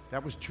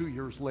 That was 2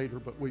 years later,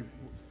 but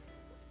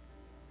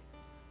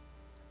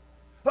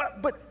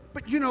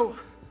But you know,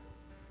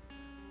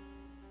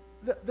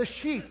 the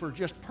sheep are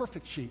just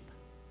perfect sheep.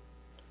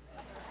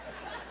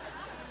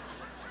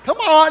 Come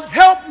on,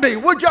 help me.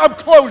 Would you? I'm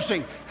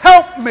closing.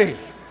 Help me.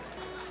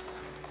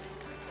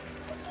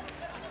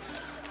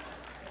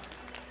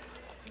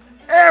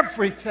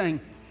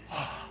 Everything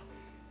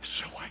is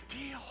so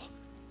ideal.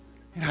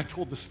 And I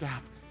told the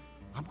staff,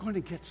 I'm going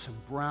to get some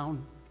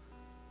brown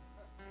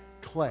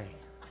clay.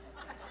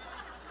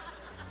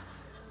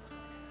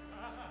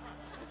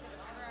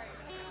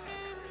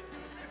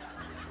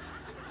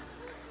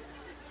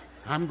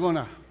 I'm going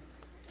to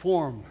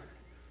form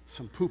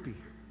some poopy.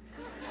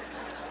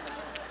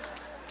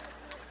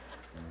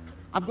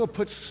 I'm going to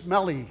put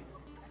smelly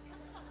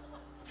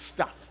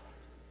stuff.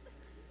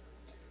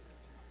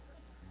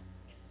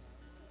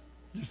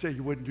 You say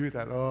you wouldn't do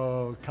that.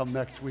 Oh, come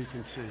next week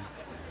and see.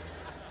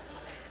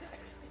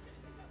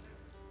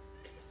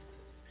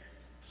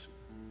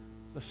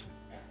 Listen.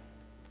 I'm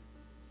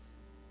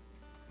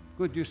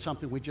going to do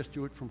something. We just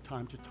do it from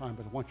time to time,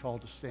 but I want you all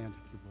to stand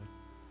if you would.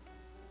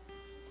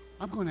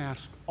 I'm going to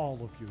ask all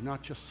of you,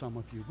 not just some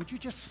of you. Would you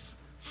just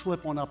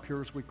slip on up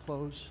here as we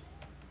close?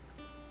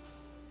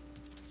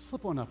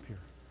 Slip on up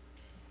here.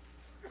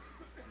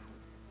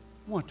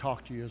 I want to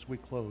talk to you as we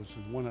close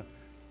and want to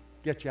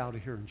get you out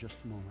of here in just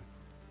a moment.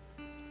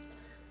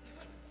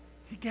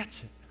 He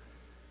gets it.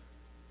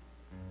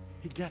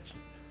 He gets it.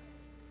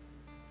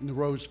 In the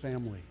Rose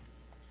family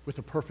with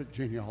the perfect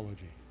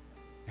genealogy.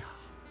 Yeah.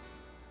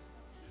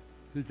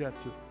 He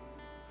gets it.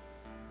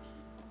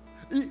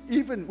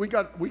 Even we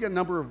got a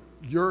number of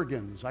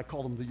Jurgens. I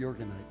call them the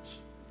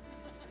Jurgenites.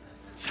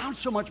 It sounds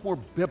so much more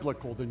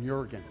biblical than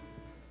Jurgen,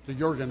 the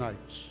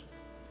Jurgenites.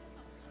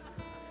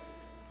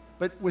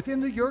 But within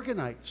the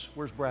Jurgenites,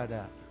 where's Brad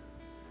at?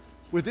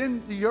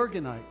 Within the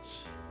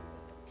Jurgenites,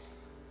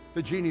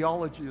 the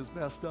genealogy is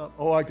messed up.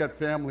 Oh, I got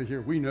family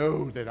here. We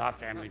know that our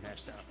family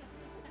messed up.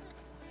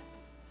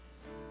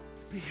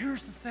 But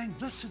here's the thing.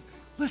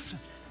 Listen.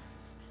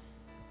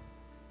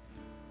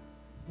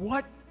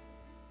 What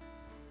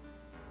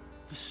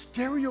the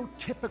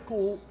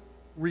stereotypical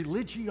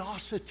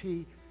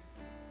religiosity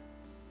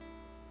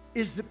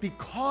is that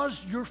because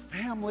your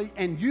family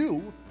and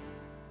you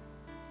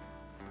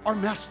are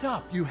messed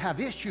up, you have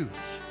issues.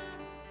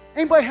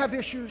 Anybody have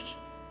issues?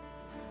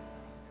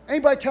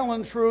 Anybody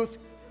telling the truth?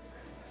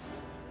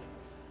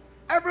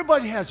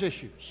 Everybody has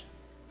issues.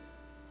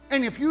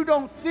 And if you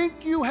don't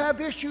think you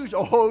have issues,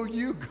 oh,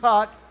 you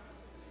got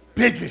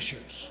big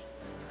issues.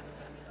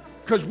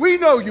 Because we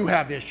know you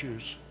have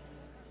issues.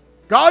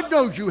 God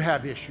knows you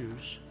have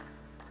issues.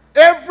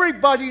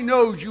 Everybody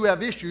knows you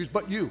have issues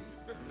but you.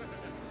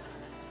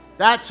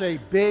 That's a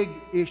big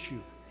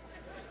issue.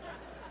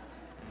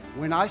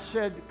 When I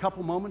said a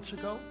couple moments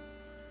ago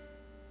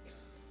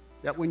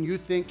that when you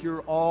think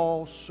you're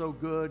all so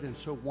good and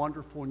so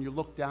wonderful and you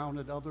look down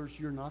at others,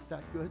 you're not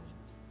that good,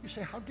 you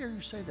say, how dare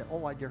you say that?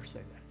 Oh, I dare say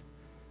that.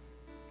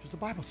 Because the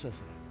Bible says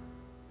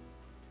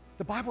that.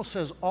 The Bible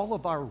says all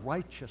of our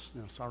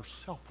righteousness, our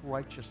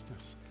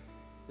self-righteousness,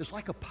 is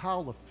like a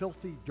pile of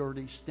filthy,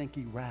 dirty,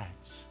 stinky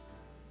rags.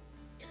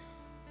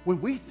 When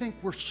we think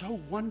we're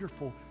so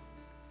wonderful,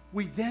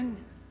 we then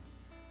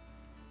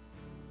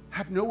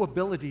have no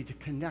ability to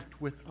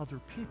connect with other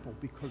people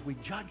because we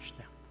judge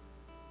them.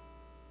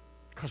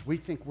 Because we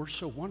think we're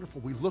so wonderful.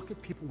 We look at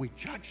people, we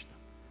judge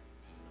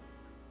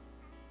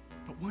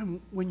them. But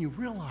when you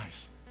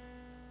realize,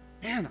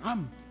 man,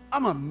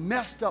 I'm a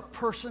messed up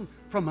person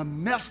from a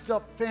messed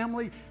up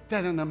family,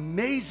 that an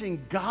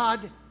amazing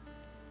God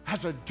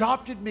has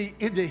adopted me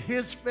into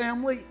his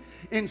family.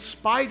 In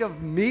spite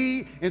of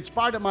me, in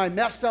spite of my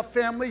messed up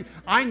family,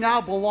 I now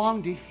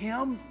belong to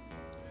him.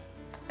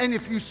 And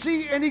if you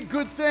see any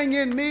good thing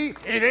in me,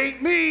 it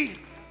ain't me,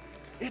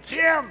 it's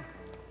him.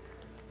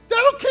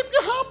 That'll keep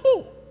you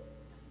humble.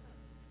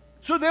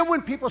 So then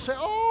when people say,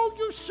 oh,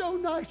 you're so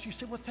nice, you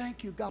say, well,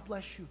 thank you, God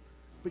bless you.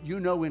 But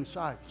you know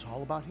inside, it's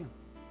all about him.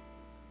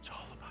 It's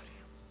all about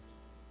him.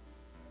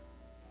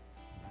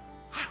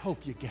 I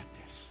hope you get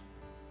this.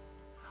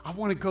 I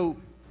want to go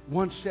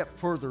one step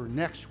further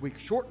next week.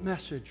 Short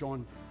message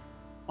on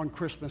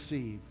Christmas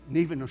Eve, and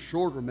even a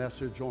shorter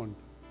message on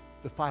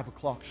the 5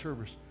 o'clock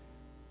service.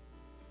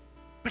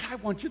 But I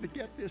want you to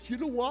get this. You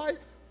know why?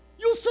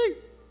 You'll see.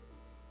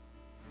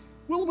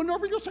 Will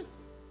Minerva, you'll say,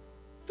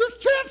 there's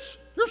chance,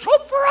 there's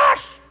hope for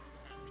us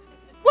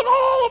with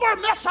all of our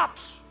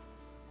mess-ups.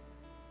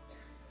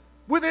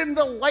 Within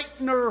the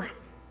Leitner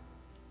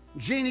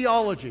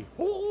genealogy.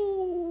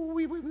 Oh,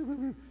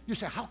 you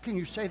say, how can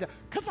you say that?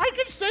 Because I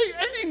can say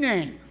any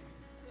name.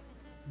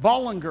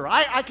 Bollinger.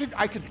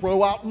 I could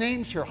throw out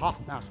names here.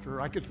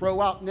 Hoffmaster. I could throw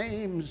out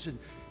names,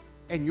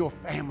 and your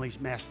family's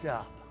messed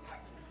up.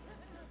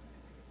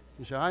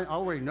 You say, I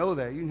already know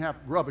that. You can have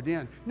to rub it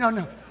in.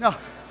 No.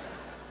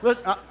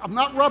 Listen, I'm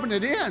not rubbing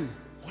it in.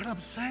 What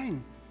I'm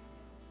saying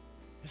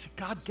is that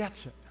God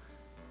gets it.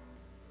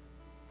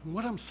 And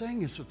what I'm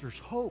saying is that there's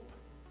hope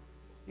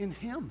in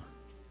him.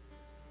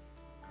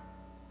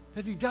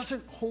 That he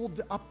doesn't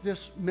hold up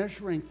this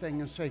measuring thing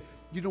and say,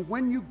 you know,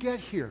 when you get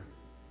here,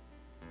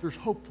 there's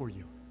hope for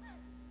you.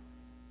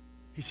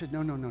 He said,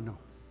 no.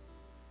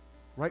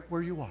 Right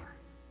where you are,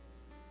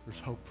 there's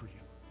hope for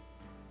you.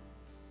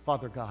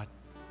 Father God,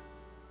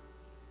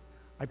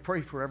 I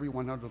pray for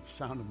everyone under the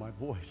sound of my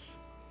voice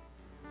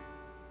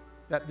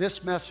that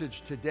this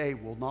message today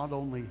will not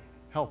only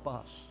help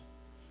us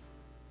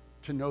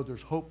to know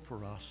there's hope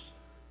for us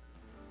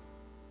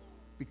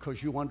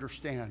because you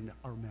understand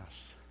our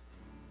mess.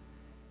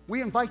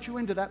 We invite you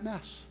into that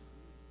mess.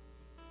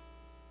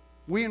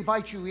 We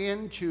invite you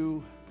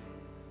into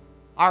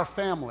our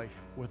family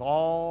with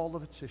all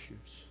of its issues.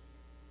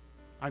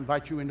 I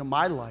invite you into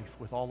my life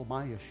with all of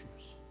my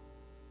issues.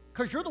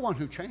 Because you're the one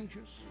who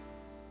changes.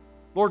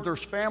 Lord,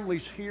 there's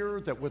families here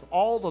that with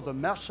all of the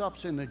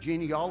mess-ups in the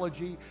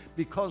genealogy,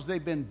 because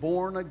they've been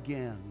born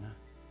again,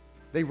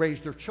 they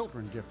raised their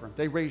children different.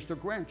 They raised their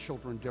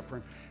grandchildren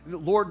different.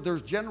 Lord,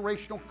 there's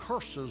generational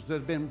curses that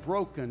have been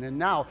broken, and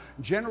now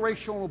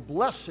generational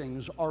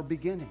blessings are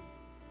beginning.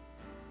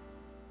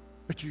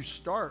 But you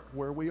start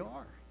where we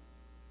are.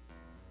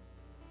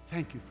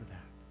 Thank you for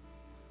that.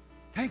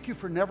 Thank you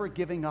for never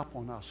giving up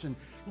on us. And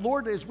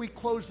Lord, as we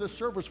close this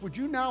service, would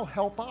you now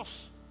help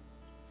us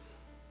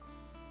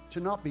to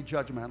not be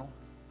judgmental,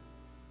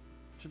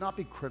 to not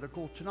be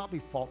critical, to not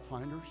be fault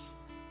finders,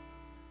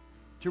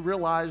 to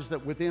realize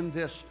that within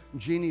this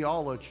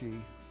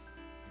genealogy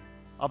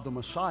of the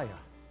Messiah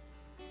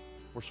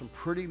were some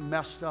pretty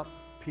messed up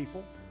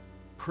people,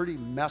 pretty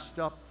messed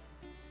up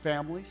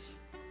families.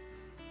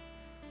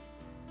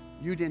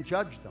 You didn't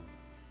judge them.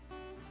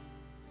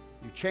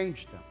 You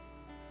changed them.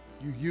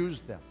 You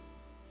used them.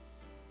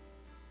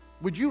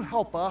 Would you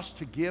help us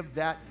to give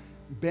that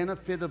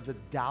benefit of the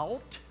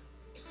doubt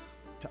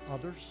to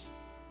others?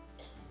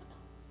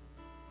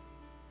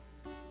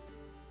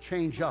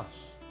 Change us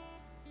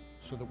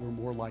so that we're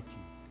more like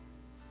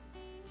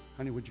you.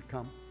 Honey, would you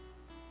come?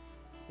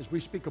 As we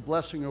speak a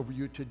blessing over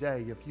you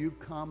today, if you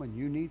come and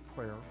you need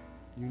prayer,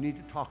 you need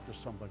to talk to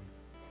somebody.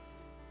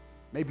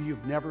 Maybe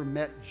you've never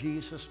met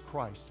Jesus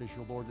Christ as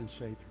your Lord and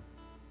Savior.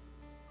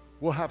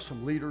 We'll have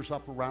some leaders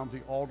up around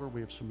the altar. We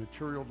have some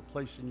material to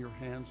place in your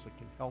hands that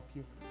can help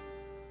you.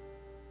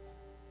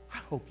 I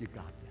hope you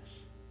got this.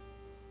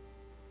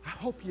 I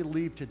hope you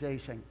leave today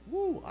saying,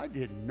 whoa, I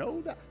didn't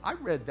know that. I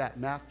read that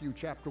Matthew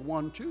chapter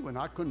 1, 2, and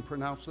I couldn't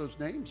pronounce those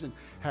names and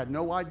had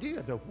no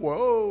idea that,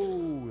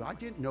 whoa, I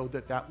didn't know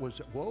that was,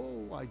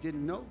 whoa, I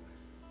didn't know.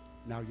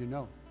 Now you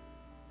know.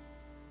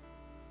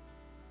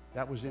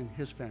 That was in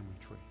his family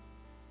tree.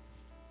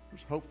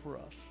 There's hope for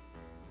us.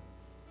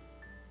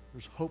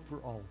 There's hope for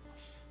all of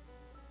us.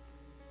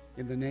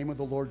 In the name of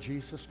the Lord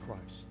Jesus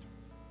Christ,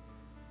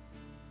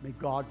 may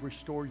God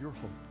restore your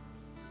hope.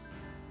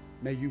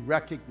 May you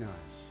recognize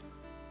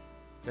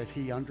that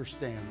he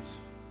understands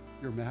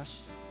your mess,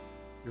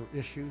 your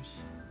issues.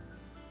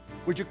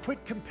 Would you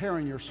quit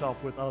comparing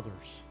yourself with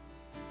others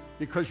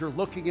because you're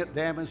looking at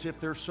them as if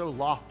they're so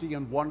lofty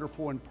and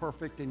wonderful and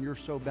perfect and you're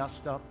so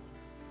messed up?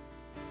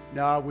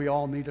 No, we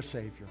all need a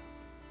Savior.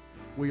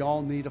 We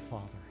all need a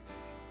father.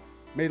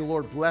 May the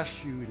Lord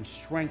bless you and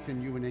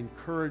strengthen you and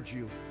encourage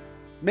you.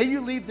 May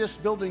you leave this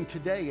building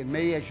today, and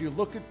may, as you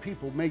look at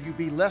people, may you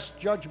be less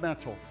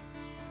judgmental,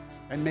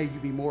 and may you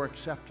be more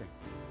accepting.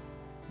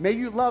 May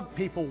you love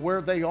people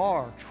where they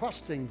are,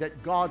 trusting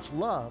that God's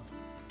love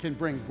can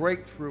bring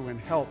breakthrough and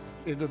help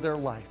into their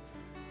life.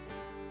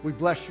 We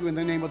bless you in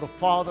the name of the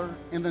Father,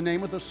 in the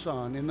name of the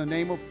Son, in the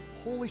name of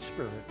Holy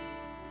Spirit.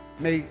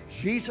 May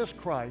Jesus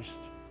Christ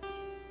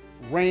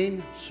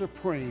reign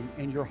supreme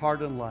in your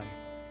heart and life.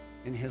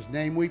 In his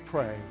name we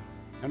pray.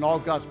 And all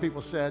God's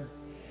people said,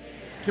 amen.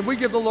 Can we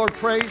give the Lord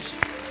praise?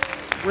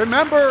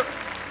 Remember,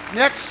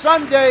 next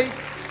Sunday,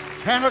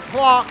 10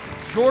 o'clock,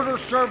 shorter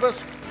service,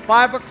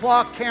 5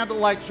 o'clock,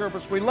 candlelight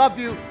service. We love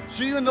you.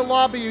 See you in the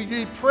lobby. You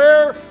need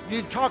prayer, you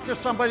need to talk to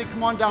somebody,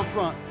 come on down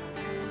front.